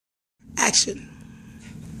Action.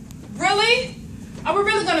 Really? Are we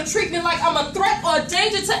really going to treat me like I'm a threat or a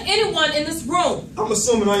danger to anyone in this room? I'm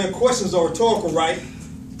assuming all your questions are rhetorical, right?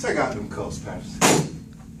 Take out them cuffs, Patterson.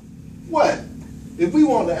 What? If we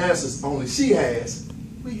want the answers only she has,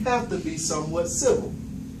 we have to be somewhat civil.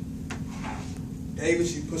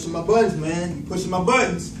 Davis, you pushing my buttons, man. You pushing my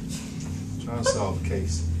buttons. Trying to solve the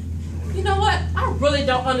case. You know what? I really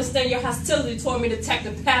don't understand your hostility toward me,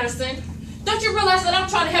 Detective Patterson. Don't you realize that I'm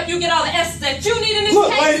trying to help you get all the answers that you need in this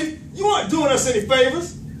Look, case? lady, you aren't doing us any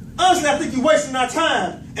favors. Honestly, I think you're wasting our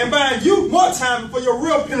time and buying you more time before your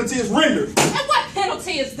real penalty is rendered. And what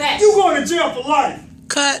penalty is that? You going to jail for life.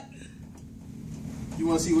 Cut. You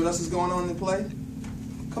want to see what else is going on in the play?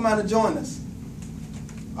 Come out and join us.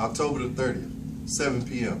 October the 30th, 7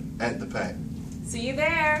 p.m. at the PAC. See you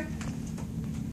there.